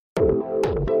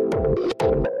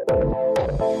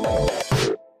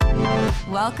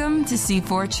Welcome to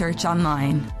C4 Church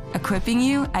Online, equipping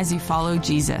you as you follow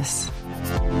Jesus.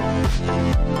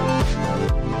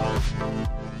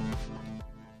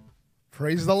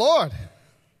 Praise the Lord.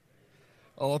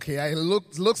 Okay, it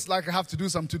looks like I have to do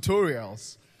some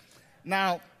tutorials.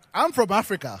 Now, I'm from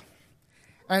Africa.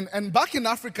 And back in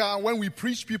Africa, when we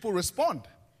preach, people respond.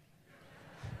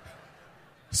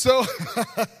 So,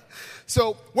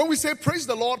 so when we say praise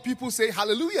the Lord, people say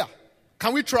hallelujah.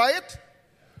 Can we try it?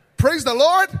 Praise the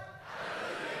Lord.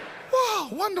 Wow,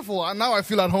 wonderful. And now I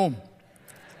feel at home.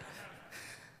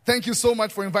 Thank you so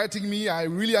much for inviting me.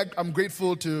 I'm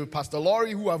grateful to Pastor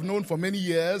Laurie, who I've known for many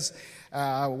years,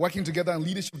 working together in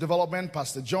leadership development,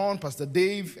 Pastor John, Pastor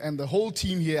Dave, and the whole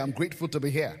team here. I'm grateful to be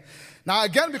here. Now,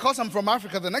 again, because I'm from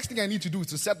Africa, the next thing I need to do is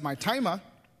to set my timer.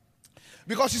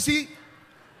 Because you see,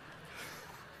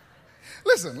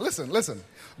 listen.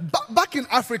 Back in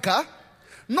Africa,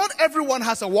 not everyone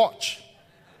has a watch.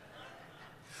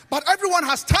 But everyone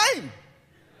has time.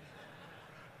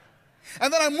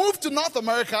 And then I moved to North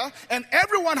America, and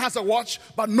everyone has a watch,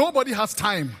 but nobody has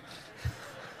time.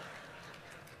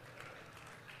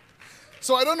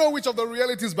 So I don't know which of the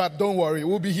realities, but don't worry.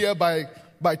 We'll be here by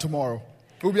tomorrow.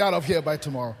 We'll be out of here by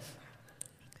tomorrow.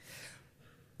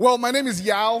 Well, my name is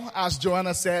Yao, as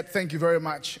Joanna said. Thank you very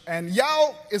much. And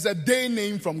Yao is a day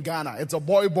name from Ghana. It's a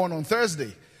boy born on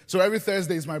Thursday. So every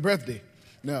Thursday is my birthday.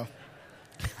 No.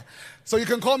 So you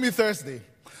can call me Thursday.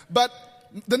 But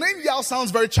the name Yao sounds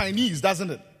very Chinese,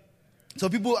 doesn't it? So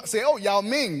people say, oh, Yao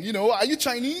Ming, are you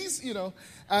Chinese?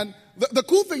 And the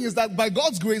cool thing is that by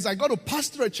God's grace, I got to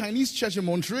pastor a Chinese church in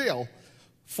Montreal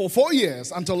for 4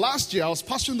 years. Until last year, I was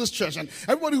pastoring this church. And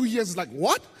everybody who hears is like,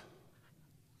 what?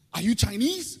 Are you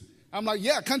Chinese? I'm like,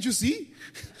 yeah, can't you see?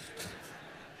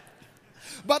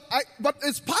 But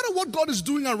it's part of what God is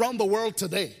doing around the world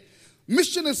today.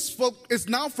 Mission is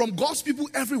now from God's people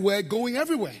everywhere, going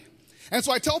everywhere. And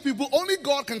so I tell people, only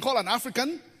God can call an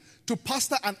African to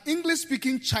pastor an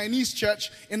English-speaking Chinese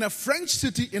church in a French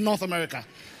city in North America.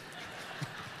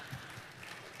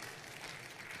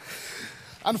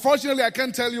 Unfortunately, I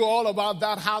can't tell you all about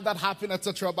that, how that happened,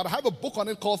 etc. But I have a book on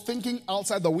it called Thinking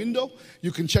Outside the Window.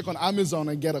 You can check on Amazon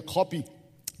and get a copy.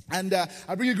 And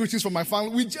I bring you greetings from my family.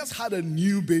 We just had a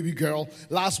new baby girl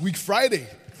last week, Friday.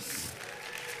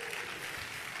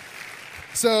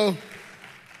 So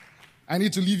I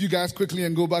need to leave you guys quickly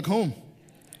and go back home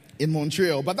in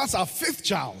Montreal. But that's our 5th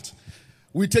child.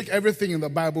 We take everything in the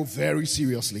Bible very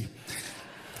seriously.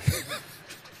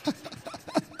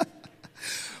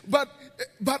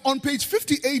 But on page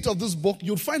 58 of this book,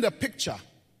 you'll find a picture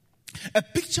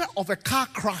of a car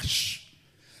crash.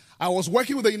 I was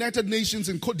working with the United Nations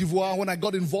in Côte d'Ivoire when I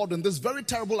got involved in this very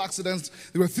terrible accident.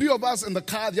 There were 3 of us in the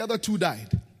car, the other 2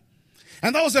 died.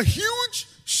 And that was a huge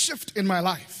shift in my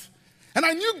life. And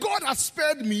I knew God had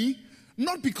spared me,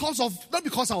 not because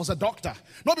I was a doctor,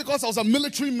 not because I was a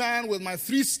military man with my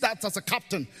 3 stats as a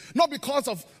captain, not because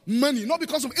of money, not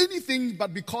because of anything,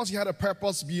 but because He had a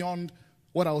purpose beyond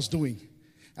what I was doing.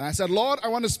 And I said, Lord, I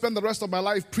want to spend the rest of my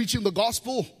life preaching the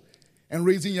gospel and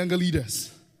raising younger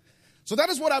leaders. So that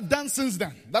is what I've done since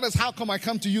then. That is how come I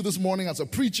come to you this morning as a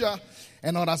preacher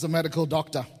and not as a medical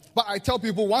doctor. But I tell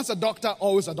people, once a doctor,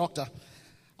 always a doctor.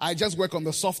 I just work on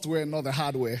the software, not the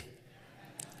hardware.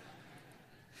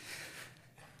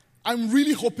 I'm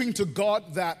really hoping to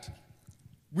God that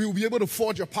we will be able to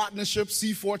forge a partnership,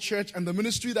 C4 Church, and the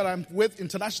ministry that I'm with,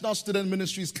 International Student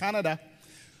Ministries Canada.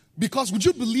 Because would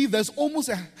you believe there's almost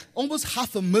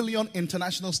 500,000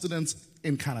 international students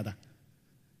in Canada?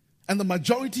 And the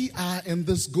majority are in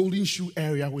this Golden Shoe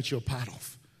area, which you're part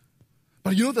of.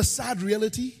 But you know the sad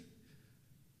reality?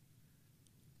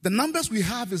 The numbers we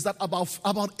have is that about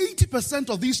 80%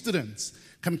 of these students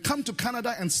can come to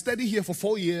Canada and study here for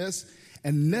 4 years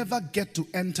and never get to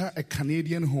enter a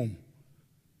Canadian home.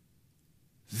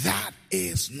 That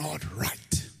is not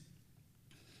right.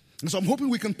 And so I'm hoping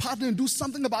we can partner and do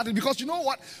something about it, because you know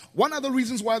what? One of the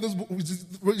reasons why this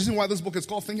book is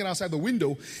called Thinking Outside the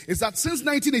Window is that since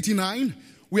 1989,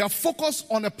 we are focused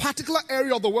on a particular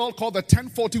area of the world called the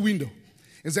 1040 window.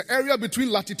 It's the area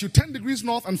between latitude 10 degrees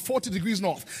north and 40 degrees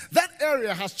north. That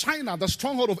area has China, the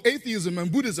stronghold of atheism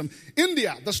and Buddhism.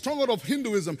 India, the stronghold of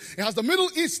Hinduism. It has the Middle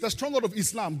East, the stronghold of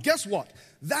Islam. Guess what?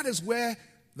 That is where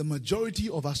the majority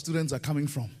of our students are coming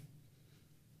from.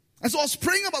 And so I was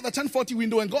praying about the 1040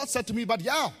 window, and God said to me, but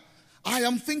yeah, I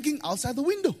am thinking outside the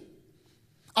window.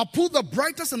 I'll pull the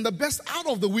brightest and the best out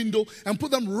of the window and put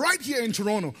them right here in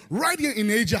Toronto, right here in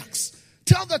Ajax.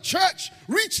 Tell the church,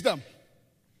 reach them.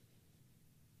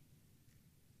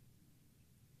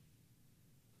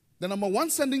 The number 1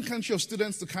 sending country of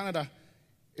students to Canada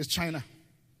is China.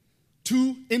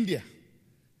 2, India.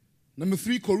 Number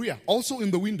 3, Korea, also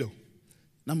in the window.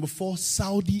 Number 4,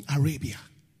 Saudi Arabia.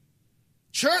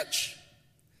 Church.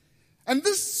 And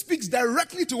this speaks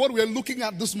directly to what we are looking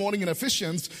at this morning in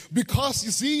Ephesians, because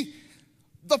you see,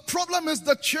 the problem is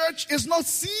the church is not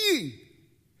seeing.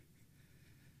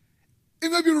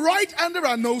 It may be right under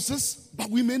our noses,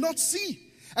 but we may not see.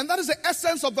 And that is the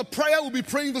essence of the prayer we'll be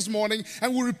praying this morning.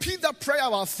 And we'll repeat that prayer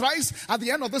about thrice at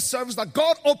the end of this service, that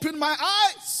God open my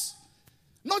eyes.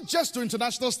 Not just to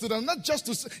international students, not just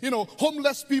to,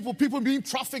 homeless people, people being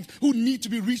trafficked who need to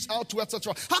be reached out to,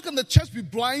 etc. How can the church be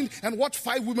blind and watch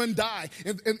 5 women die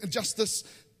in just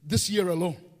this year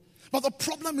alone? But the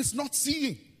problem is not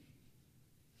seeing.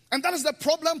 And that is the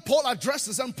problem Paul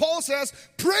addresses. And Paul says,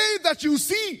 pray that you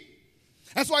see.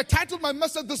 And so I titled my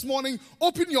message this morning,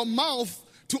 Open Your Mouth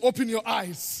to Open Your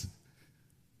Eyes.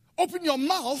 Open your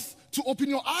mouth to open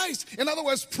your eyes. In other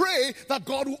words, pray that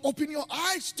God will open your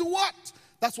eyes to what?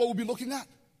 That's what we'll be looking at.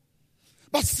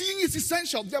 But seeing is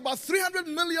essential. There are about 300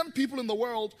 million people in the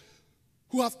world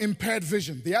who have impaired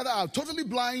vision. They either are totally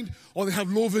blind or they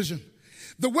have low vision.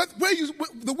 The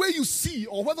way you see,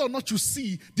 or whether or not you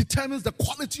see, determines the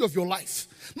quality of your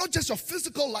life. Not just your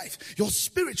physical life, your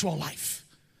spiritual life.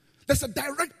 There's a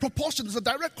direct proportion, there's a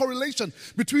direct correlation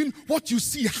between what you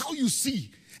see, how you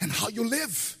see, and how you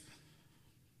live.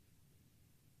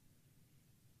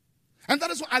 And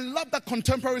that is why I love that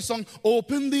contemporary song,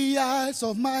 Open the eyes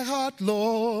of my heart,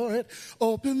 Lord.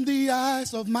 Open the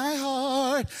eyes of my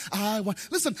heart.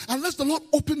 Listen, unless the Lord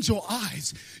opens your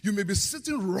eyes, you may be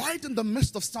sitting right in the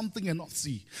midst of something and not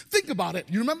see. Think about it.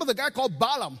 You remember the guy called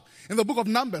Balaam in the book of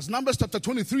Numbers chapter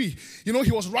 23. He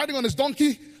was riding on his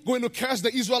donkey, going to curse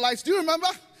the Israelites. Do you remember?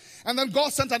 And then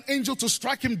God sent an angel to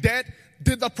strike him dead.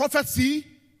 Did the prophet see?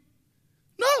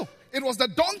 No. It was the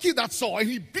donkey that saw, and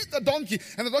he beat the donkey.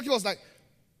 And the donkey was like,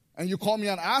 and you call me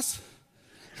an ass?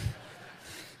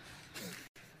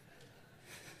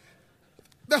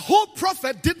 The whole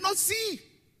prophet did not see.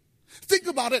 Think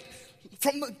about it.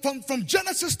 From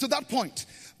Genesis to that point,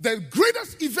 the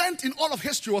greatest event in all of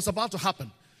history was about to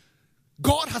happen.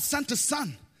 God has sent his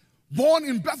son, born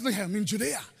in Bethlehem in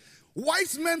Judea.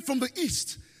 Wise men from the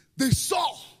east, they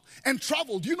saw and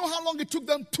traveled. Do you know how long it took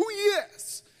them? 2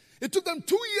 years. It took them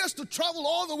 2 years to travel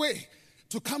all the way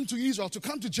to come to Israel, to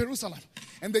come to Jerusalem.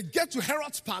 And they get to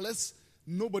Herod's palace,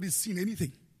 nobody's seen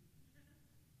anything.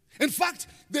 In fact,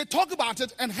 they talk about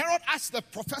it, and Herod asked the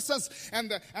professors and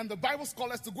the Bible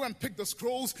scholars to go and pick the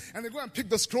scrolls. And they go and pick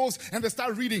the scrolls, and they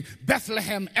start reading,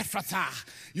 Bethlehem Ephrathah,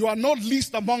 you are not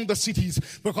least among the cities,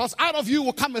 because out of you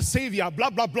will come a savior, blah,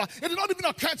 blah, blah. It did not even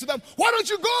occur to them, why don't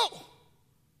you go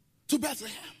to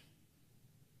Bethlehem?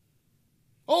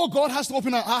 Oh, God has to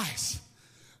open our eyes.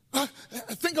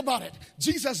 Think about it.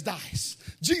 Jesus dies.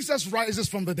 Jesus rises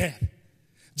from the dead.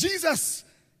 Jesus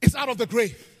is out of the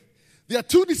grave. There are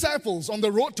 2 disciples on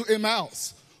the road to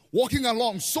Emmaus, walking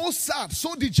along, so sad,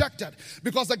 so dejected,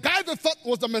 because the guy they thought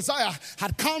was the Messiah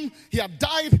had come, he had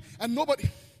died, and nobody.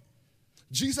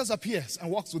 Jesus appears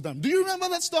and walks with them. Do you remember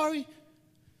that story?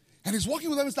 And he's walking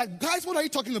with them. It's like, guys, what are you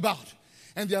talking about?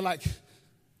 And they're like,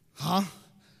 huh?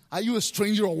 Are you a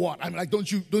stranger or what? I'm like,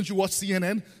 don't you watch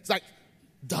CNN? It's like,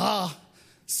 duh,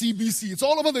 CBC. It's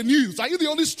all over the news. Are you the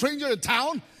only stranger in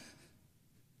town?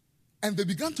 And they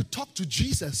began to talk to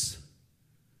Jesus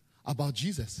about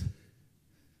Jesus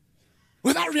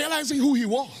without realizing who he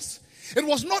was. It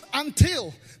was not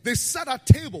until they sat at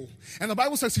table, and the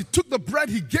Bible says he took the bread,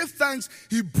 he gave thanks,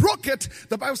 he broke it.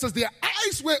 The Bible says their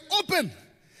eyes were open,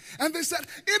 and they said,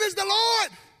 it is the Lord.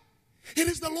 It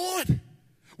is the Lord.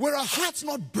 Were our hearts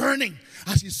not burning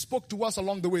as he spoke to us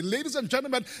along the way? Ladies and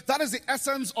gentlemen, that is the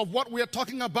essence of what we are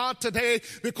talking about today,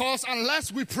 because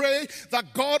unless we pray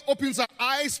that God opens our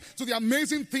eyes to the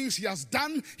amazing things he has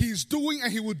done, he is doing,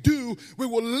 and he will do, we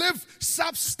will live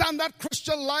substandard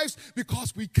Christian lives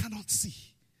because we cannot see.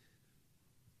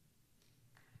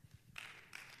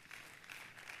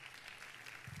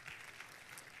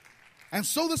 And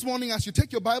so this morning, as you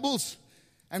take your Bibles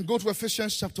and go to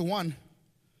Ephesians chapter 1,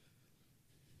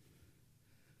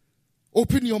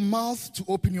 open your mouth to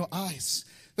open your eyes.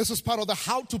 This is part of the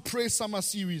How to Pray Summer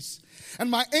series.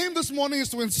 And my aim this morning is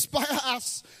to inspire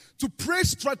us to pray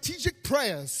strategic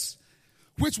prayers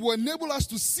which will enable us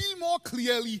to see more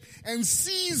clearly and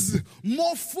seize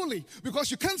more fully.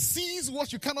 Because you can't seize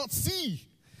what you cannot see.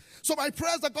 So my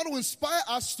prayer is that God will inspire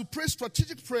us to pray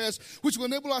strategic prayers which will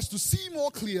enable us to see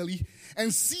more clearly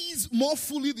and seize more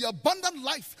fully the abundant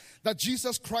life that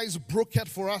Jesus Christ brokered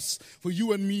for us, for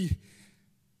you and me,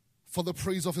 for the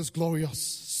praise of his glorious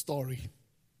story.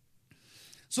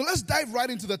 So let's dive right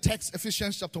into the text,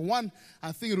 Ephesians chapter 1.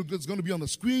 I think it's going to be on the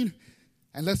screen.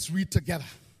 And let's read together.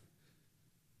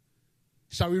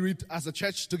 Shall we read as a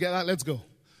church together? Let's go.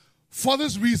 For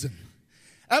this reason,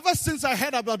 ever since I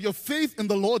heard about your faith in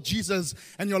the Lord Jesus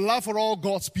and your love for all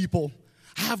God's people,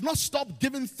 I have not stopped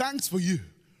giving thanks for you,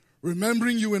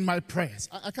 remembering you in my prayers.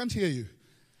 I can't hear you.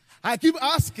 I keep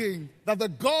asking that the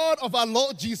God of our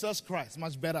Lord Jesus Christ,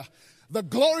 much better, the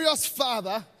glorious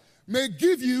Father, may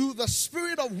give you the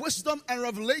spirit of wisdom and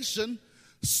revelation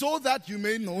so that you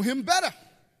may know him better.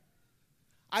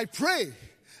 I pray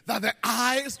that the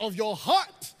eyes of your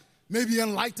heart may be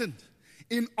enlightened,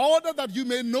 in order that you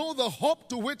may know the hope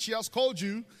to which he has called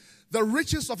you, the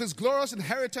riches of his glorious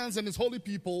inheritance in his holy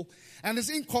people, and his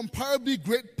incomparably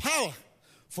great power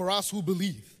for us who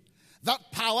believe.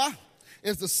 That power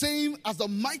is the same as the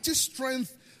mighty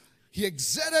strength he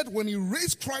exerted when he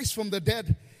raised Christ from the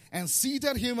dead and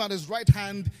seated him at his right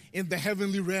hand in the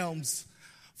heavenly realms,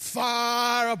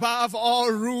 far above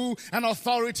all rule and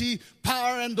authority,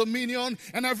 power and dominion,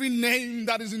 and every name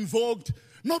that is invoked,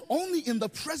 not only in the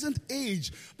present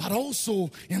age, but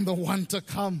also in the one to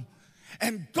come.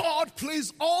 And God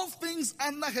placed all things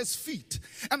under his feet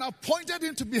and appointed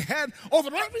him to be head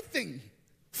over everything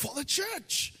for the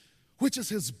church, which is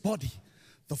his body,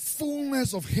 the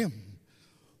fullness of him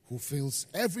who fills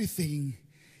everything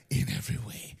in every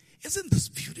way. Isn't this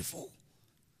beautiful?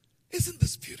 Isn't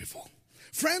this beautiful?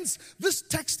 Friends, this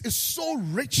text is so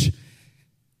rich.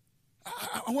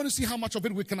 I want to see how much of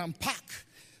it we can unpack.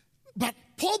 But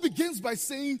Paul begins by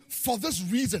saying, for this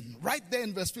reason, right there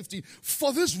in verse 15,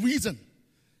 for this reason.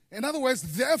 In other words,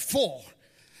 therefore.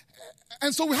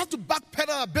 And so we have to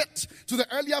backpedal a bit to the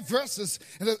earlier verses,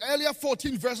 and the earlier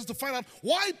 14 verses to find out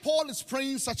why Paul is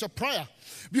praying such a prayer.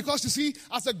 Because you see,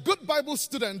 as a good Bible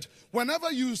student,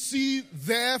 whenever you see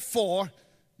therefore,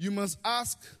 you must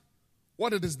ask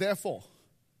what it is there for.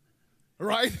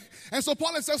 Right? And so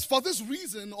Paul says, for this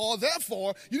reason, or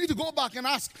therefore, you need to go back and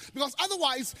ask. Because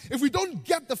otherwise, if we don't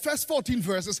get the first 14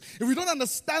 verses, if we don't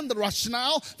understand the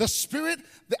rationale, the spirit,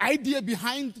 the idea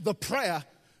behind the prayer,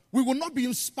 we will not be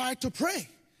inspired to pray.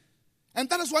 And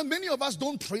that is why many of us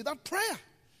don't pray that prayer.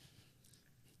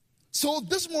 So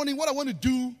this morning, what I want to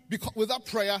do with that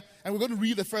prayer, and we're going to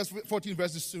read the first 14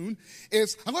 verses soon,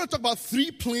 is I'm going to talk about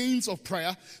 3 planes of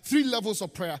prayer, 3 levels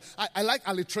of prayer. I like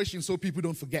alliteration so people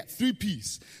don't forget. 3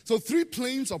 P's. So 3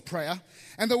 planes of prayer,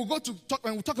 and then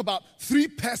we'll talk about 3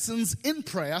 persons in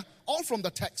prayer, all from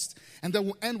the text, and then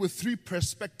we'll end with 3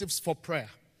 perspectives for prayer.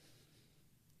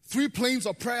 3 planes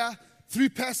of prayer, 3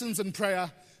 persons in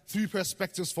prayer, 3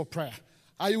 perspectives for prayer.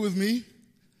 Are you with me?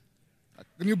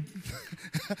 Can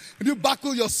you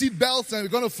buckle your seat belts and we're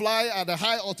going to fly at a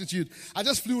high altitude? I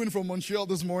just flew in from Montreal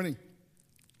this morning.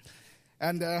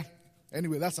 And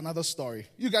anyway, that's another story.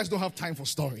 You guys don't have time for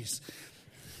stories.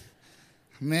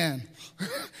 Man.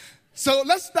 So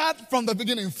let's start from the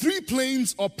beginning. 3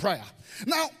 planes of prayer.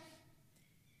 Now,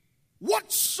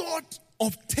 what sort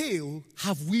of tale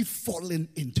have we fallen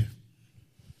into?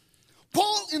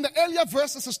 Paul, in the earlier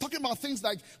verses, is talking about things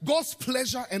like God's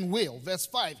pleasure and will, verse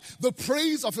 5. The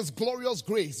praise of his glorious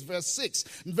grace, verse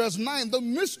 6. Verse 9, the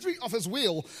mystery of his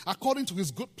will according to his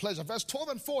good pleasure. Verse 12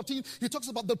 and 14, he talks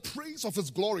about the praise of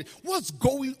his glory. What's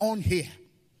going on here?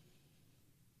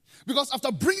 Because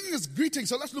after bringing his greetings,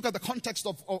 so let's look at the context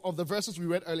of the verses we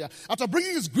read earlier. After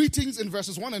bringing his greetings in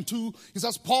verses 1 and 2, he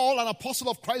says, Paul, an apostle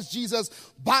of Christ Jesus,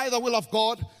 by the will of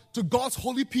God, to God's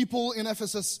holy people in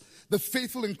Ephesus, the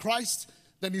faithful in Christ.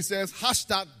 Then he says,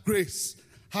 #grace,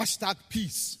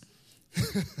 #peace.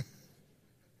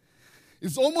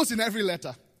 It's almost in every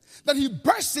letter. Then he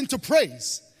bursts into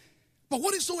praise. But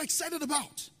what is so excited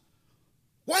about?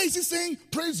 Why is he saying,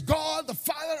 praise God, the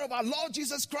Father of our Lord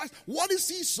Jesus Christ? What is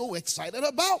he so excited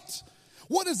about?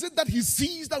 What is it that he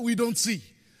sees that we don't see?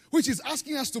 Which is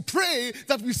asking us to pray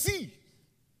that we see.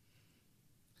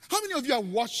 How many of you have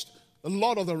watched The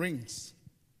Lord of the Rings?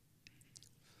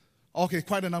 Okay,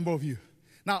 quite a number of you.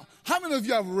 Now, how many of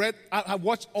you have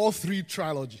watched all 3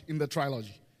 in the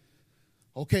trilogy?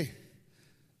 Okay.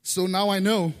 So now I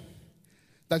know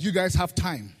that you guys have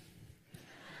time.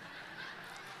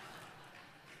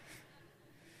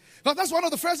 Now, that's one of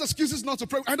the first excuses not to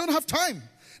pray. I don't have time.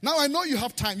 Now I know you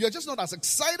have time. You're just not as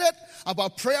excited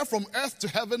about prayer from earth to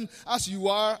heaven as you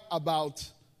are about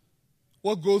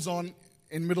what goes on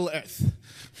in Middle Earth.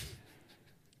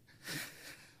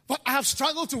 But I have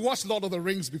struggled to watch Lord of the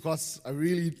Rings because I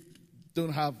really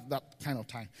don't have that kind of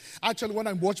time. Actually, when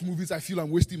I watch movies, I feel I'm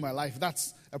wasting my life.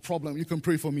 That's a problem. You can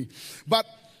pray for me. But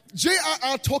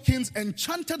J.R.R. Tolkien's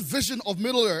enchanted vision of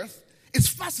Middle Earth is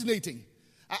fascinating.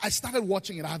 I started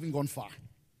watching it. I haven't gone far.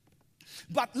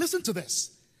 But listen to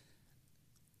this.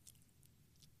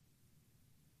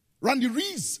 Randy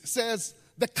Rees says,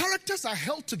 the characters are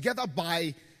held together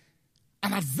by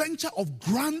an adventure of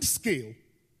grand scale,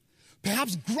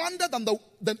 perhaps grander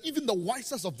than even the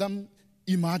wisest of them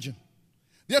imagine.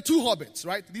 There are two hobbits,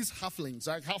 right? These halflings,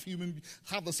 right? Half human,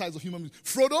 half the size of human beings.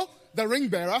 Frodo, the ring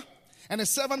bearer, and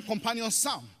his servant companion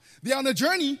Sam. They are on a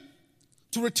journey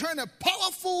to return a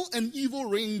powerful and evil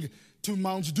ring to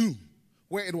Mount Doom,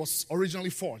 where it was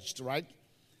originally forged, right?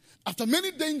 After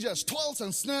many dangers, toils,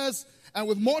 and snares, and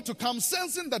with more to come,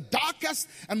 sensing the darkest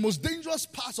and most dangerous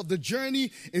parts of the journey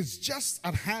is just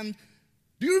at hand.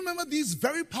 Do you remember these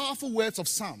very powerful words of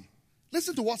Sam?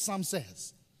 Listen to what Sam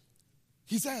says.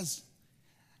 He says,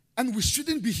 and we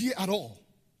shouldn't be here at all.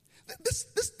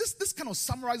 This kind of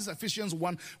summarizes Ephesians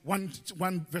 1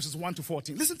 verses 1 to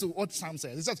 14. Listen to what Sam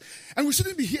says. He says, and we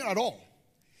shouldn't be here at all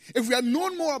if we had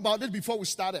known more about it before we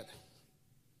started.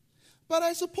 But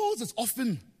I suppose it's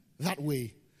often that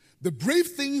way. The brave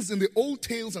things in the old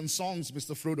tales and songs,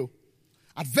 Mr. Frodo,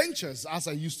 adventures as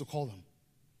I used to call them.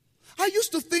 I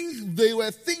used to think they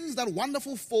were things that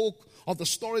wonderful folk of the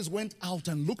stories went out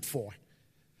and looked for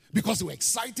because they were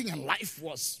exciting and life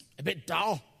was a bit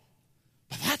dull.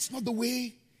 But that's not the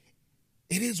way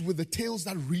it is with the tales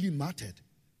that really mattered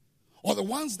or the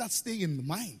ones that stay in the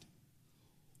mind.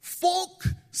 Folk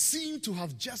seem to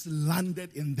have just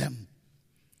landed in them,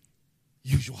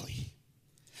 usually.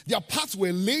 Their paths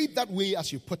were laid that way,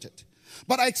 as you put it.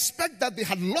 But I expect that they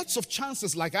had lots of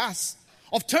chances, like us,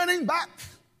 of turning back.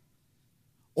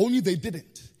 Only they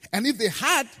didn't. And if they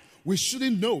had, we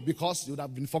shouldn't know because it would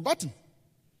have been forgotten.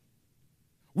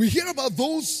 We hear about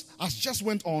those as just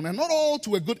went on, and not all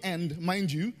to a good end,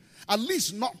 mind you, at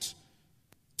least not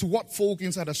to what folk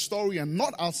inside a story and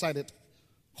not outside it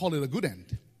call it a good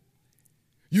end.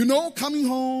 You know, coming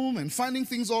home and finding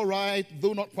things all right,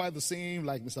 though not quite the same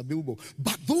like Mr. Bilbo.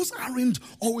 But those aren't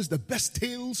always the best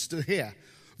tales to hear,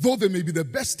 though they may be the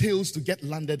best tales to get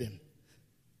landed in.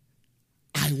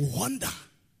 I wonder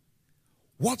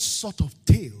what sort of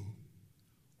tale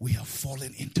we have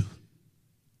fallen into.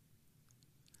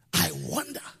 I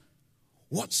wonder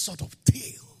what sort of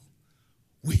tale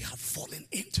we have fallen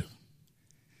into.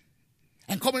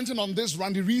 And commenting on this,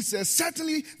 Randy Rees says,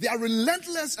 certainly there are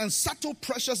relentless and subtle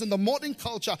pressures in the modern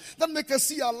culture that make us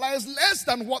see our lives less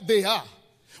than what they are.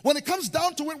 When it comes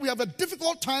down to it, we have a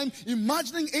difficult time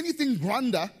imagining anything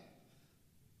grander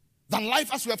than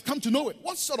life as we have come to know it.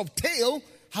 What sort of tale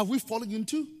have we fallen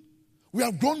into? We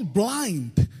have grown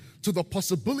blind to the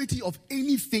possibility of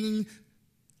anything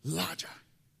larger.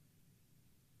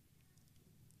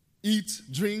 Eat,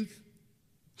 drink,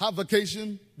 have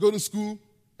vacation, go to school,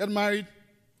 get married,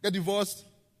 get divorced.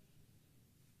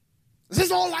 This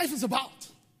is all life is about.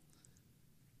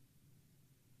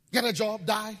 Get a job,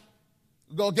 die,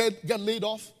 go get laid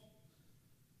off.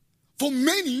 For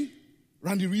many,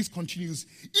 Randy Rees continues,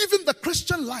 even the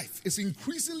Christian life is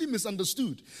increasingly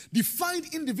misunderstood,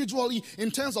 defined individually in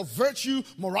terms of virtue,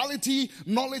 morality,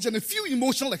 knowledge, and a few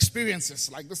emotional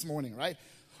experiences, like this morning, right?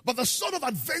 But the sort of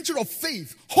adventure of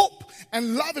faith, hope,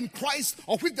 and love in Christ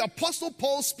of which the Apostle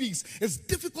Paul speaks is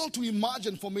difficult to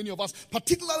imagine for many of us,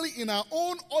 particularly in our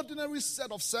own ordinary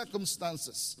set of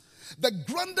circumstances. The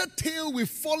grander tale we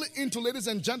fall into, ladies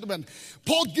and gentlemen,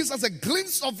 Paul gives us a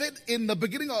glimpse of it in the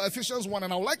beginning of Ephesians 1,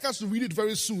 and I would like us to read it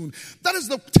very soon. That is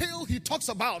the tale he talks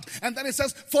about. And then he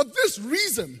says, for this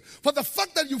reason, for the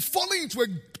fact that you've fallen into a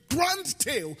grand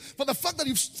tale, for the fact that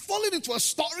you've fallen into a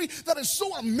story that is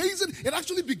so amazing, it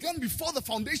actually began before the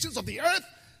foundations of the earth.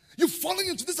 You've fallen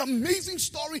into this amazing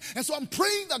story, and so I'm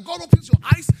praying that God opens your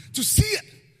eyes to see it.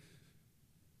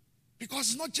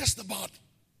 Because it's not just about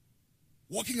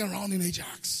walking around in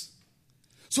Ajax.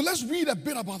 So let's read a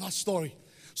bit about that story.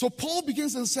 So Paul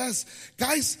begins and says,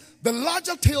 guys, the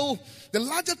larger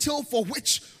tale for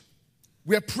which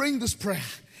we are praying this prayer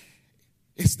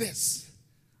is this.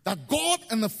 That God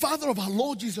and the Father of our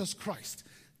Lord Jesus Christ.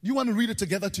 You want to read it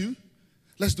together too?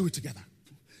 Let's do it together.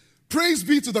 Praise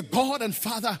be to the God and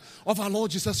Father of our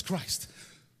Lord Jesus Christ,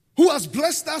 who has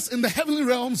blessed us in the heavenly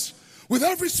realms with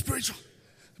every spiritual.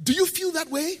 Do you feel that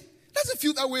way? Does it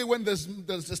feel that way when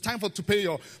there's time to pay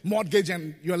your mortgage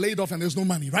and you're laid off and there's no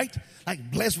money, right?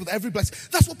 Like blessed with every blessing.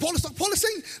 That's what Paul is saying. Paul is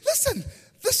saying, listen,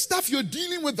 this stuff you're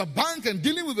dealing with the bank and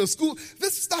dealing with the school,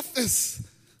 this stuff is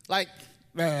like,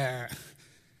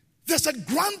 there's a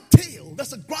grand tale.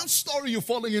 There's a grand story you're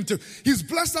falling into. He's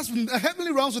blessed us in the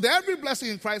heavenly realms with every blessing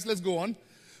in Christ. Let's go on.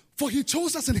 For he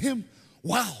chose us in him,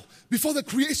 before the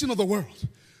creation of the world,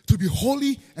 to be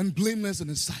holy and blameless in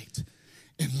his sight.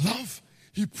 In love,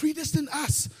 he predestined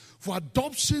us for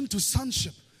adoption to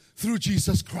sonship through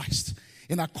Jesus Christ,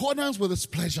 in accordance with his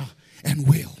pleasure and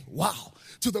will. Wow.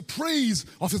 to the praise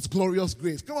of his glorious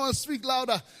grace. Come on, speak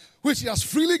louder. Which he has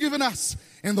freely given us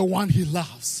in the one he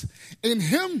loves. In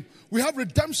him we have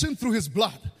redemption through his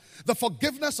blood, the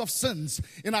forgiveness of sins,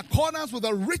 in accordance with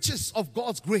the riches of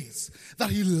God's grace that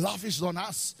he lavished on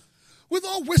us. With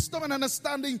all wisdom and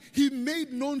understanding, he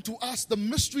made known to us the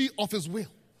mystery of his will,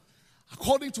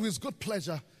 according to his good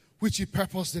pleasure, which he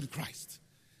purposed in Christ,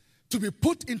 to be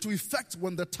put into effect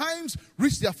when the times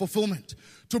reach their fulfillment,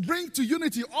 to bring to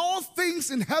unity all things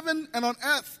in heaven and on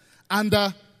earth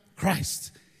under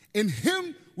Christ. In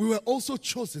him we were also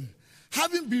chosen,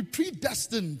 having been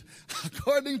predestined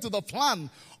according to the plan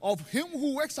of him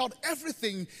who works out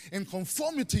everything in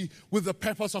conformity with the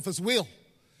purpose of his will,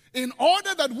 in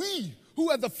order that we, who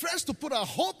are the first to put our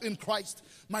hope in Christ,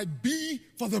 might be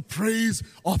for the praise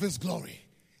of his glory.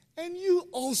 And you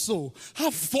also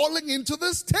have fallen into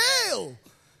this tale.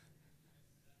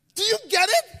 Do you get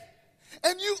it?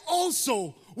 And you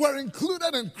also were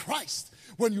included in Christ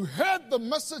when you heard the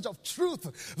message of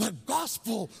truth, the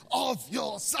gospel of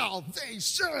your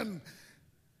salvation.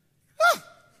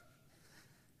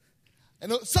 I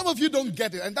know some of you don't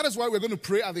get it, and that is why we're going to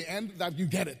pray at the end that you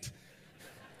get it.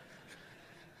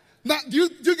 Now, do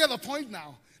you get the point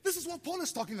now? This is what Paul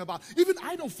is talking about. Even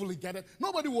I don't fully get it.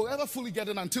 Nobody will ever fully get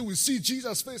it until we see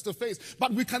Jesus face to face.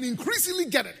 But we can increasingly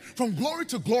get it from glory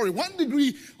to glory, one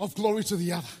degree of glory to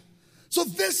the other. So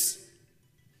this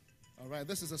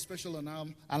is a special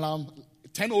alarm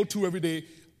 10:02 every day,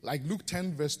 like Luke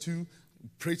 10 verse 2,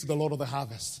 pray to the Lord of the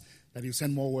harvest that he'll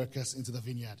send more workers into the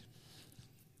vineyard.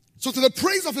 So to the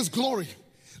praise of his glory,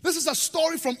 this is a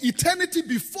story from eternity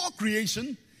before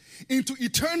creation into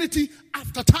eternity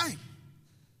after time.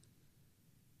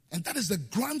 And that is the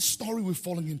grand story we're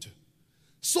falling into.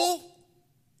 So,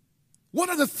 what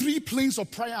are the three planes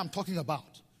of prayer I'm talking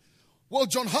about? Well,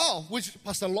 John Hall, which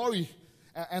Pastor Laurie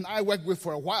and I worked with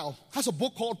for a while, has a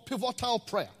book called Pivotal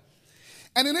Prayer.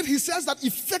 And in it, he says that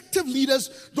effective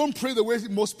leaders don't pray the way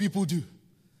most people do.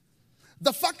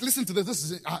 The fact, listen to this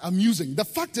is amusing. The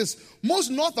fact is,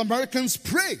 most North Americans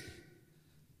pray,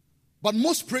 but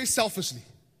most pray selfishly.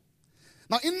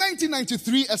 Now, in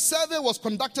 1993, a survey was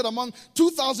conducted among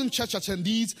 2,000 church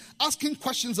attendees asking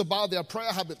questions about their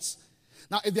prayer habits.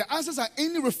 Now, if their answers are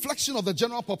any reflection of the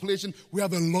general population, we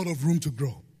have a lot of room to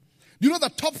grow. Do you know the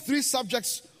top 3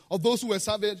 subjects of those who were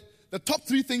surveyed? The top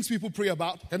 3 things people pray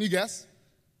about. Can you guess?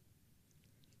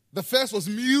 The first was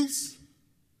meals,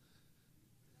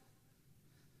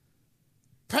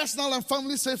 personal and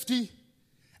family safety,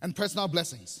 and personal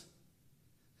blessings.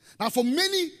 Now, for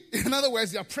many, in other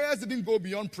words, their prayers didn't go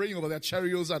beyond praying over their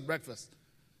Cheerios at breakfast.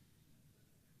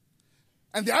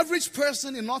 And the average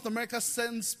person in North America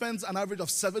spends an average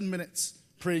of 7 minutes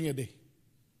praying a day.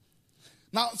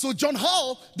 Now, so John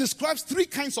Hall describes 3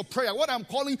 kinds of prayer, what I'm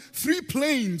calling 3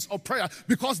 planes of prayer,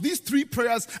 because these 3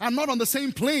 prayers are not on the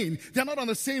same plane. They're not on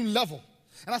the same level.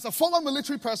 And as a former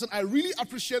military person, I really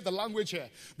appreciate the language here,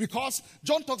 because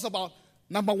John talks about,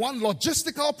 number 1,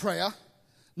 logistical prayer,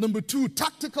 number 2,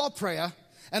 tactical prayer,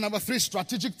 and number 3,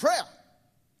 strategic prayer.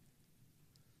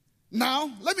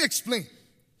 Now, let me explain.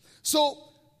 So,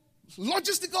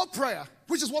 logistical prayer,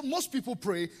 which is what most people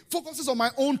pray, focuses on my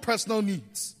own personal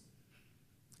needs.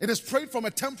 It is prayed from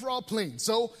a temporal plane.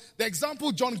 So, the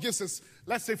example John gives is,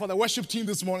 let's say for the worship team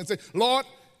this morning, say, Lord,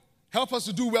 help us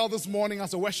to do well this morning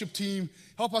as a worship team.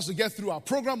 Help us to get through our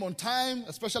program on time,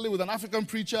 especially with an African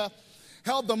preacher.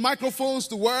 Help the microphones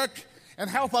to work, and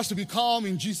help us to be calm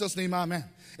in Jesus' name, amen.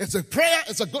 It's a prayer,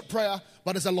 it's a good prayer,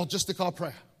 but it's a logistical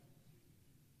prayer.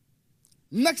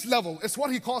 Next level is what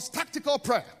he calls tactical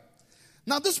prayer.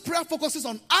 Now, this prayer focuses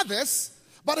on others,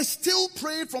 but it's still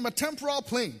prayed from a temporal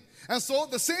plane. And so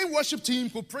the same worship team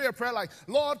could pray a prayer like,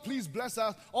 Lord, please bless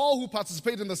us, all who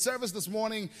participate in the service this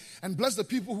morning, and bless the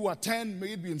people who attend.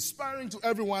 May it be inspiring to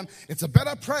everyone. It's a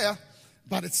better prayer,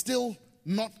 but it's still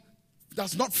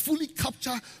does not fully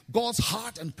capture God's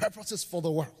heart and purposes for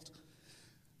the world.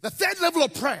 The third level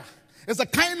of prayer is the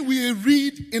kind we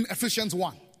read in Ephesians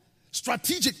 1,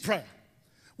 strategic prayer,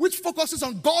 which focuses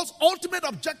on God's ultimate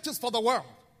objectives for the world.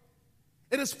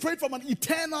 It is prayed from an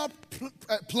eternal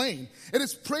plane. It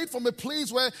is prayed from a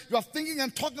place where you are thinking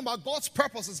and talking about God's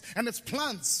purposes and its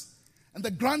plans and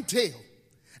the grand tale.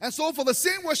 And so for the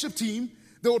same worship team,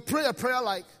 they would pray a prayer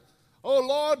like, oh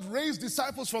Lord, raise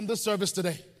disciples from this service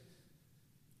today.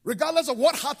 Regardless of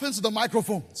what happens to the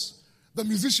microphones, the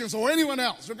musicians, or anyone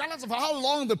else, regardless of how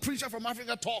long the preacher from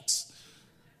Africa talks,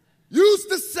 use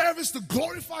this service to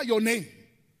glorify your name,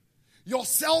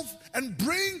 yourself, and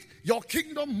bring your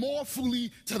kingdom more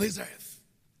fully to this earth.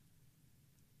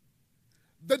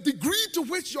 The degree to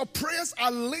which your prayers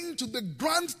are linked to the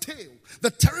grand tale,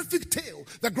 the terrific tale,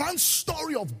 the grand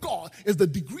story of God is the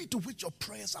degree to which your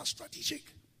prayers are strategic.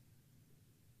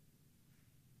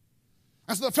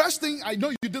 And so the first thing, I know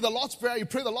you did the Lord's Prayer, you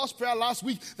prayed the Lord's Prayer last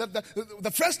week, that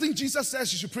the first thing Jesus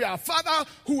says you should pray, our Father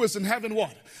who is in heaven,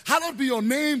 what? Hallowed be your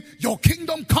name, your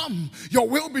kingdom come, your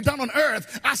will be done on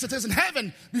earth as it is in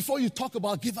heaven. Before you talk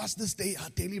about give us this day our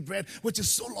daily bread, which is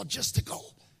so logistical.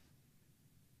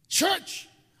 Church,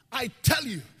 I tell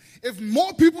you, if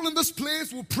more people in this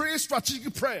place will pray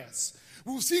strategic prayers,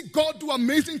 we will see God do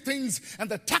amazing things, and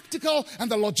the tactical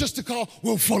and the logistical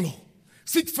will follow.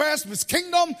 Seek first His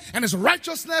kingdom and His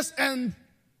righteousness and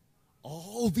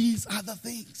all these other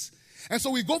things. And so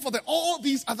we go for all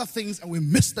these other things and we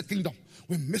miss the kingdom.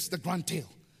 We miss the grand tale.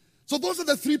 So those are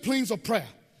the 3 planes of prayer.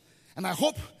 And I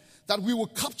hope that we will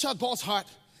capture God's heart.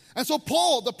 And so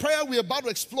Paul, the prayer we're about to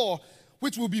explore,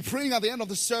 which we'll be praying at the end of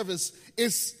the service,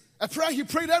 is a prayer he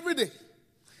prayed every day.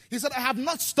 He said, I have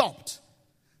not stopped.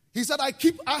 He said, I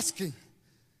keep asking.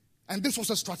 And this was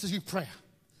a strategic prayer.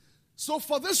 So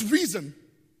for this reason,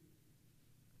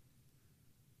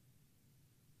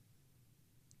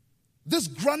 this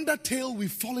grander tale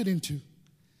we've fallen into,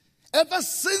 ever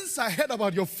since I heard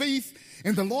about your faith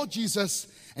in the Lord Jesus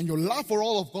and your love for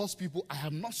all of God's people, I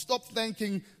have not stopped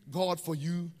thanking God for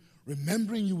you,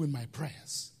 remembering you in my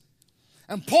prayers.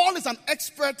 And Paul is an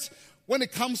expert when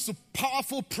it comes to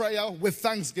powerful prayer with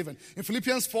thanksgiving. In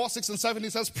Philippians 4, 6, and 7, he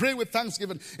says, pray with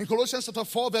thanksgiving. In Colossians chapter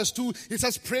 4, verse 2, he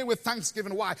says, pray with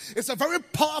thanksgiving. Why? It's a very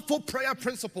powerful prayer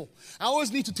principle. I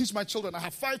always need to teach my children. I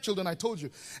have 5 children, I told you.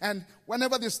 And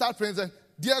whenever they start praying, they say,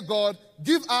 dear God,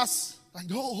 give us, like,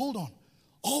 hold on.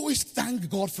 Always thank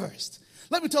God first.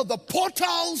 Let me tell you, the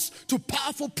portals to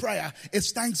powerful prayer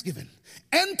is thanksgiving.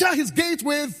 Enter his gate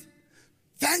with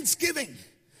thanksgiving.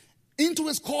 Into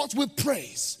his courts with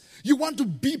praise. You want to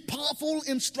be powerful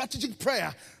in strategic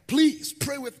prayer, please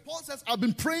pray with, Paul says, I've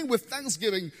been praying with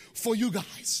thanksgiving for you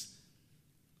guys.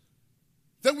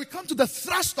 Then we come to the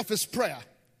thrust of his prayer.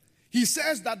 He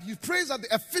says that he prays that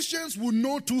the Ephesians will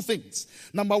know 2 things.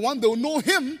 Number 1, they will know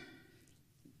him,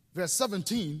 verse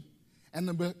 17,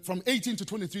 and from 18 to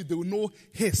 23, they will know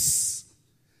his.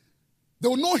 They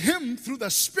will know him through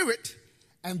the Spirit,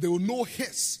 and they will know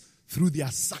his through their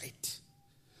sight.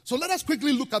 So let us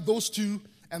quickly look at those 2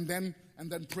 and then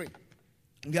pray.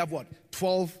 We have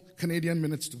 12 Canadian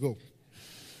minutes to go.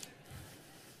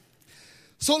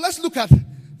 So let's look at,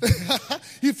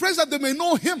 he prays that they may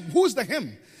know him. Who is the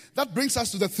him? That brings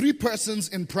us to the 3 persons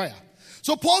in prayer.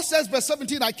 So Paul says, verse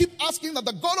 17, I keep asking that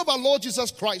the God of our Lord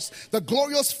Jesus Christ, the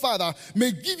glorious Father,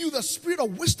 may give you the spirit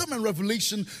of wisdom and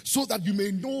revelation so that you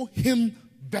may know him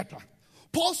better.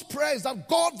 Paul's prayer is that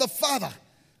God the Father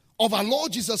of our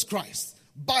Lord Jesus Christ,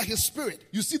 by his Spirit,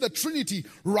 you see the Trinity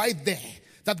right there,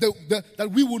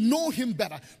 that we will know him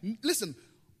better. Listen,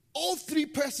 all 3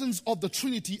 persons of the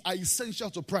Trinity are essential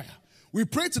to prayer. We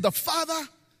pray to the Father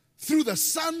through the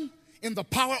Son in the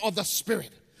power of the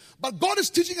Spirit. But God is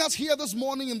teaching us here this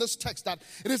morning in this text that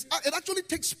it actually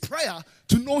takes prayer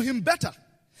to know him better.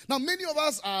 Now, many of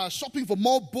us are shopping for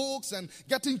more books and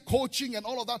getting coaching and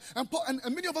all of that.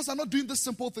 And many of us are not doing this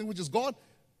simple thing, which is, God,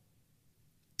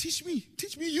 teach me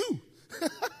you.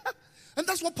 And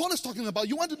that's what Paul is talking about.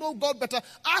 You want to know God better?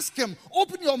 Ask him.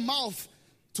 Open your mouth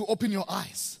to open your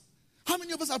eyes. How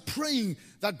many of us are praying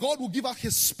that God will give us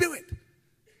his spirit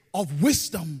of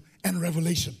wisdom and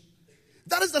revelation?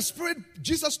 That is the spirit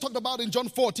Jesus talked about in John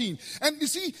 14. And you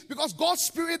see, because God's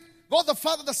Spirit, God the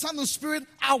Father, the Son, and the Spirit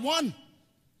are one.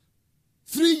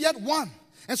 3 yet one.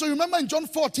 And so you remember in John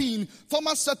 14,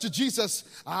 Thomas said to Jesus,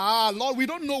 Lord, we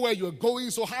don't know where you're going,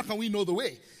 so how can we know the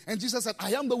way? And Jesus said,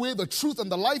 I am the way, the truth,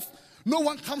 and the life. No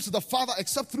one comes to the Father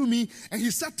except through me. And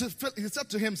he said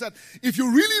to him, if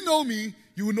you really know me,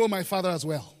 you will know my Father as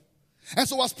well. And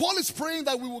so as Paul is praying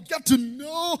that we will get to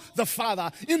know the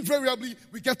Father, invariably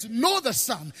we get to know the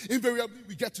Son. Invariably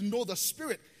we get to know the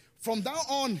Spirit. From now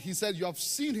on, he said, you have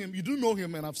seen him, you do know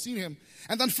him, and I've seen him.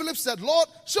 And then Philip said, Lord,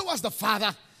 show us the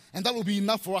Father, and that will be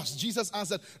enough for us. Jesus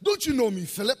answered, don't you know me,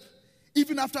 Philip?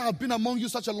 Even after I've been among you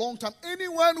such a long time,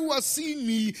 anyone who has seen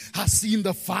me has seen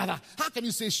the Father. How can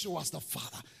you say, show us the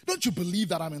Father? Don't you believe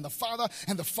that I'm in the Father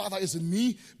and the Father is in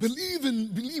me?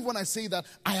 Believe when I say that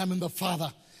I am in the Father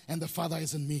and the Father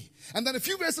is in me. And then a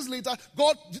few verses later,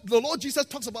 the Lord Jesus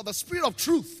talks about the Spirit of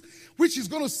truth, which he's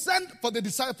going to send for the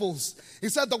disciples. He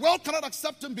said, the world cannot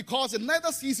accept him because it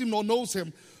neither sees him nor knows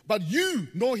him. But you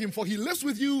know him, for he lives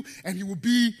with you and he will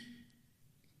be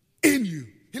in you.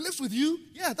 He lives with you?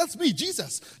 Yeah, that's me,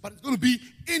 Jesus. But it's going to be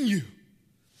in you.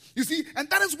 You see, and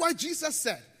that is why Jesus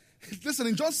said Listen,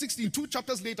 in John 16, 2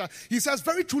 chapters later, he says,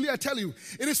 very truly I tell you,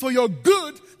 it is for your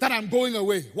good that I'm going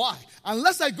away. Why?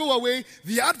 Unless I go away,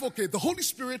 the advocate, the Holy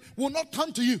Spirit, will not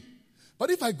come to you. But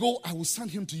if I go, I will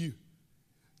send him to you.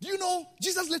 Do you know,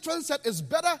 Jesus literally said, it's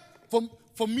better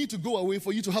for me to go away,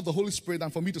 for you to have the Holy Spirit,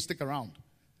 than for me to stick around.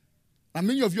 And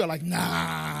many of you are like,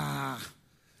 nah,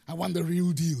 I want the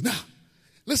real deal. Nah.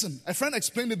 Listen, a friend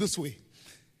explained it this way.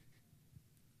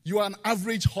 You are an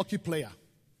average hockey player,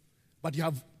 but you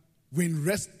have Wayne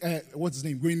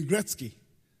Gretzky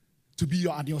to be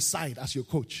on your side as your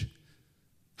coach.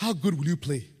 How good will you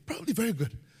play? Probably very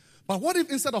good. But what if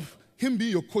instead of him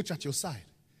being your coach at your side,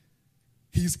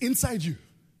 he's inside you,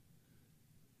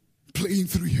 playing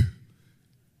through you?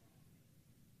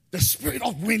 The spirit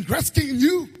of Wayne Gretzky in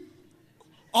you,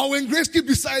 or Wayne Gretzky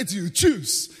beside you,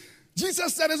 choose.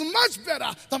 Jesus said, it's much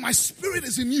better that my spirit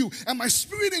is in you, and my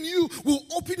spirit in you will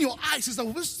open your eyes. It's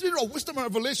the spirit of wisdom and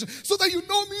revelation, so that you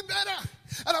know me better.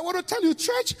 And I want to tell you,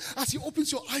 church, as he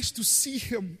opens your eyes to see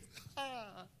him.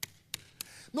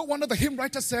 No wonder the hymn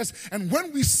writer says, and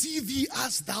when we see thee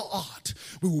as thou art,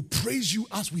 we will praise you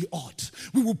as we ought.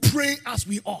 We will pray as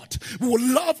we ought. We will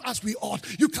love as we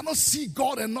ought. You cannot see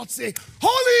God and not say,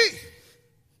 holy!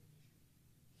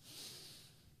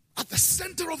 At the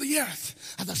center of the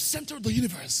earth, at the center of the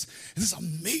universe, is this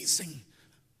amazing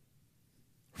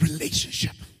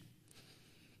relationship.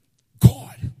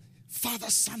 God, Father,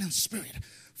 Son, and Spirit.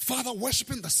 Father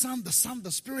worshiping the Son, the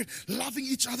Spirit, loving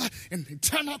each other in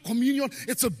eternal communion.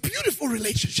 It's a beautiful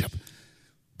relationship.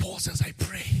 Paul says, I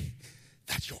pray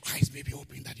that your eyes may be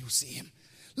open, that you see him.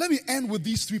 Let me end with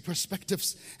these three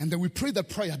perspectives, and then we pray the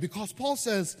prayer, because Paul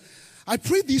says, I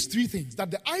pray these three things,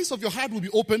 that the eyes of your heart will be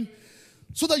open,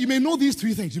 so that you may know these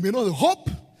three things. You may know the hope,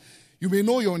 you may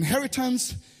know your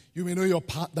inheritance, you may know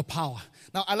the power.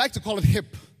 Now, I like to call it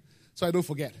hip, so I don't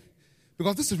forget,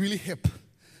 because this is really hip.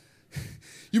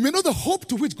 You may know the hope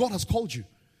to which God has called you.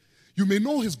 You may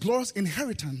know his glorious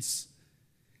inheritance,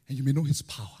 and you may know his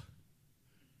power.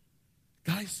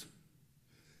 Guys,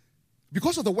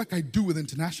 because of the work I do with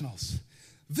internationals,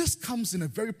 this comes in a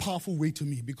very powerful way to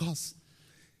me, because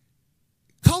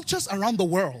cultures around the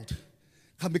world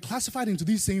can be classified into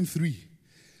these same three.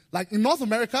 Like in North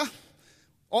America,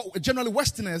 generally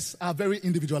Westerners are very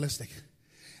individualistic.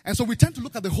 And so we tend to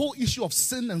look at the whole issue of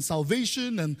sin and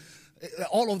salvation and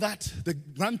all of that, the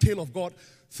grand tale of God,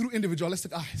 through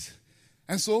individualistic eyes.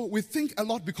 And so we think a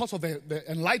lot, because of the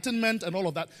Enlightenment and all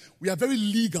of that, we are very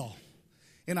legal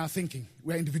in our thinking.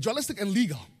 We are individualistic and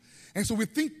legal. And so we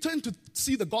tend to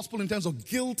see the gospel in terms of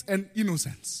guilt and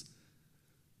innocence.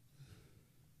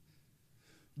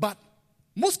 But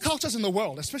most cultures in the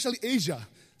world, especially Asia,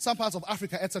 some parts of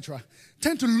Africa, etc.,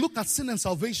 tend to look at sin and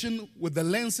salvation with the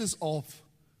lenses of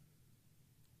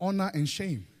honor and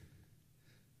shame.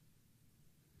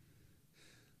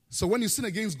 So when you sin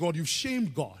against God, you've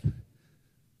shamed God,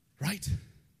 right?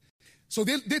 So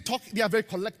they are very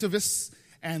collectivists,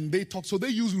 and so they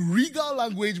use regal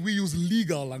language, we use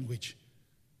legal language.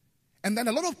 And then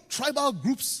a lot of tribal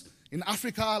groups in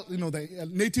Africa, the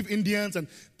native Indians and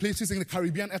places in the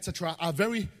Caribbean, etc., are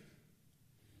very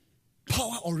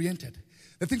power-oriented.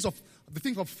 They think of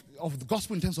the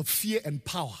gospel in terms of fear and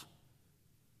power.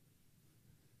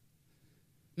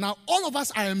 Now, all of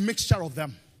us are a mixture of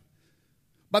them.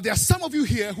 But there are some of you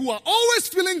here who are always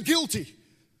feeling guilty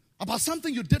about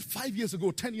something you did 5 years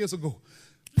ago, 10 years ago.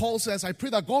 Paul says, I pray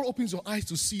that God opens your eyes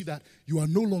to see that you are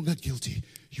no longer guilty.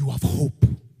 You have hope.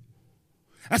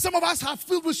 And some of us are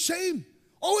filled with shame,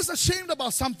 always ashamed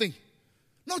about something.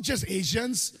 Not just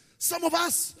Asians. Some of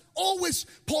us always,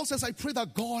 Paul says, I pray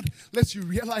that God lets you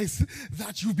realize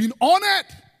that you've been honored.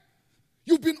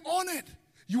 You've been honored.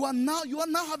 You are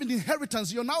now having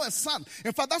inheritance. You're now a son.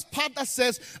 In fact, that's part that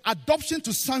says adoption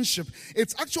to sonship.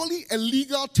 It's actually a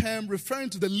legal term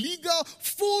referring to the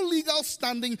full legal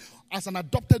standing as an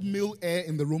adopted male heir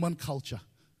in the Roman culture.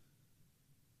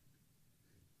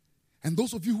 And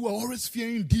those of you who are always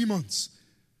fearing demons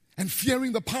and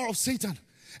fearing the power of Satan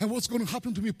and what's going to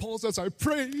happen to me, Paul says, I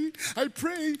pray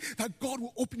that God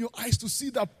will open your eyes to see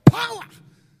the power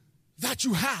that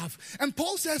you have. And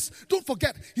Paul says, don't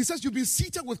forget, he says you've been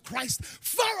seated with Christ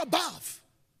far above.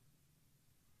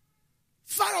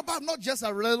 Far above, not just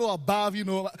a little above,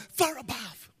 far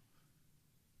above.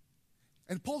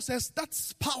 And Paul says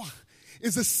that's power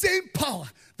is the same power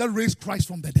that raised Christ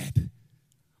from the dead.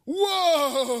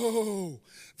 Whoa!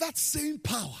 That same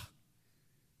power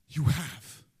you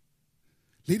have.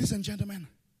 Ladies and gentlemen,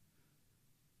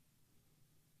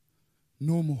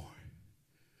 no more.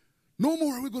 No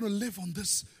more are we going to live on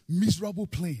this miserable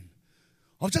plane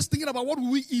of just thinking about what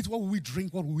will we eat, what will we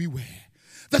drink, what will we wear.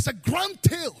 There's a grand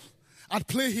tale at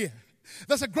play here.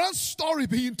 There's a grand story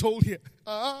being told here.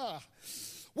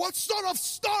 What sort of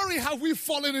story have we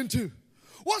fallen into?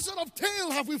 What sort of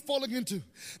tale have we fallen into?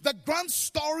 The grand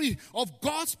story of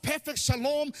God's perfect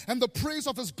shalom and the praise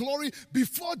of His glory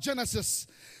before Genesis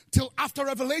till after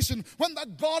Revelation, when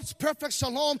that God's perfect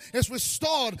shalom is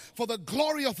restored for the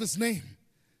glory of His name.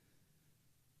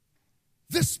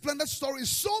 This splendid story is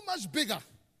so much bigger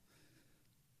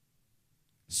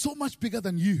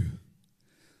than you,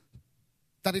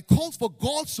 that it calls for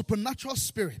God's supernatural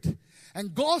spirit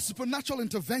and God's supernatural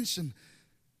intervention.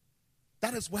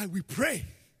 That is why we pray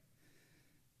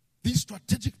these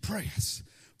strategic prayers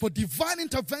for divine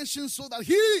intervention, so that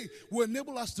He will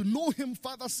enable us to know Him,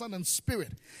 Father, Son, and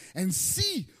Spirit, and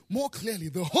see more clearly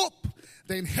the hope,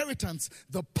 the inheritance,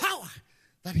 the power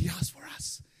that He has for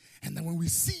us. And then when we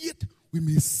see it, we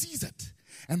may seize it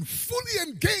and fully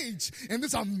engage in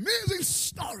this amazing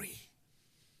story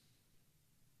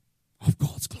of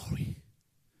God's glory.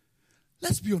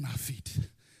 Let's be on our feet,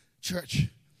 church,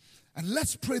 and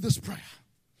let's pray this prayer.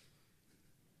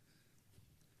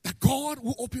 That God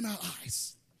will open our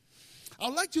eyes.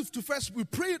 I'd like you to first, we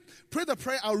pray the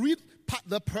prayer. I'll read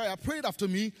the prayer. Pray it after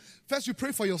me. First, you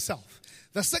pray for yourself.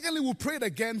 Secondly, we'll pray it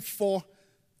again for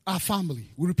our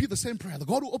family. We'll repeat the same prayer. That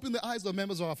God will open the eyes of the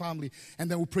members of our family, and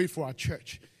then we'll pray for our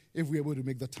church if we're able to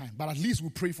make the time. But at least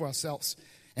we'll pray for ourselves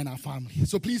and our family.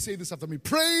 So please say this after me.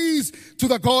 Praise to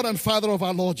the God and Father of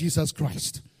our Lord Jesus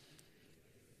Christ.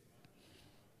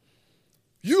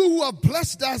 You who have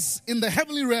blessed us in the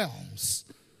heavenly realms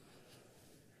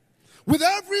with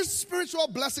every spiritual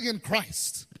blessing in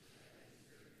Christ,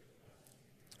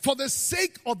 for the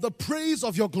sake of the praise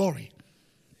of your glory.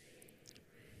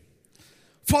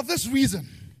 For this reason,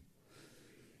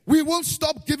 we won't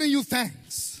stop giving you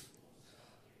thanks.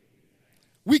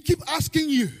 We keep asking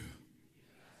you,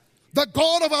 the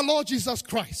God of our Lord Jesus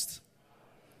Christ,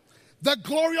 the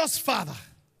glorious Father,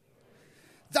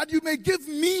 that you may give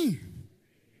me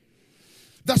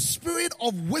the spirit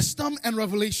of wisdom and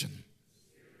revelation,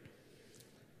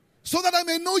 so that I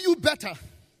may know you better.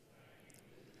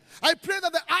 I pray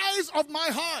that the eyes of my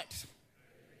heart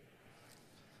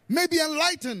may be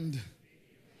enlightened,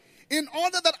 in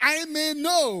order that I may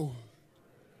know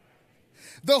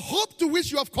the hope to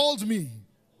which you have called me,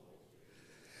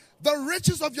 the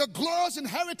riches of your glorious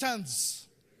inheritance,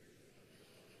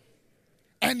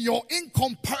 and your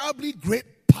incomparably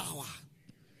great power.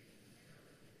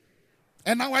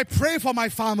 And now I pray for my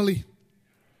family.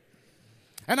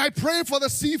 And I pray for the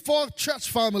C4 church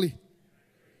family.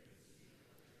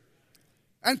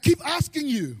 And keep asking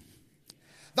you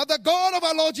that the God of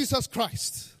our Lord Jesus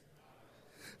Christ,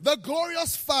 the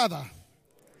glorious Father,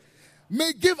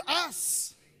 may give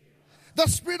us the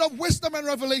spirit of wisdom and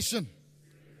revelation,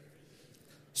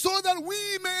 so that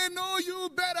we may know you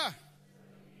better.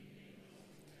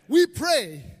 We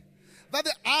pray that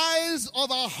the eyes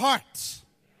of our hearts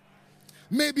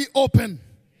may be open,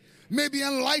 may be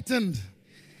enlightened,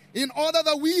 in order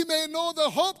that we may know the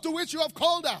hope to which you have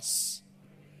called us,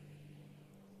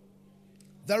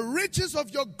 the riches of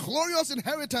your glorious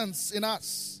inheritance in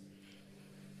us,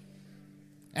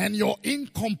 and your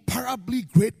incomparably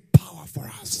great power for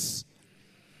us.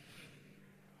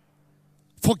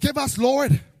 Forgive us,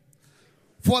 Lord,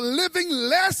 for living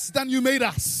less than you made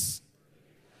us,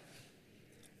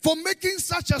 for making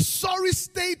such a sorry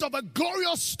state of a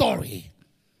glorious story.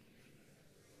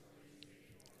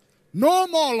 No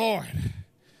more, Lord.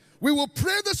 We will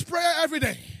pray this prayer every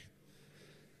day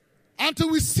until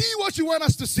we see what you want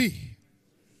us to see,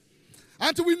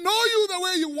 until we know you the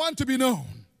way you want to be known,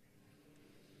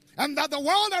 and that the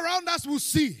world around us will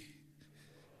see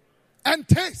and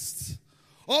taste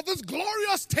of this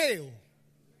glorious tale,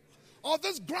 of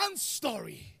this grand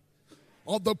story,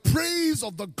 of the praise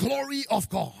of the glory of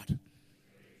God.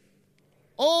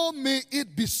 Oh, may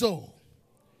it be so.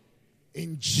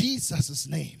 In Jesus'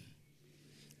 name.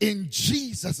 In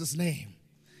Jesus' name.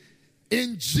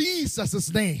 In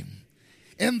Jesus' name.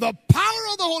 In the power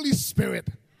of the Holy Spirit.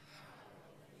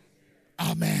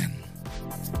 Amen.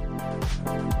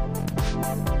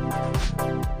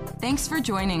 Thanks for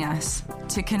joining us.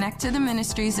 To connect to the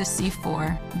ministries of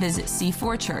C4, visit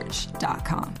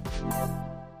c4church.com.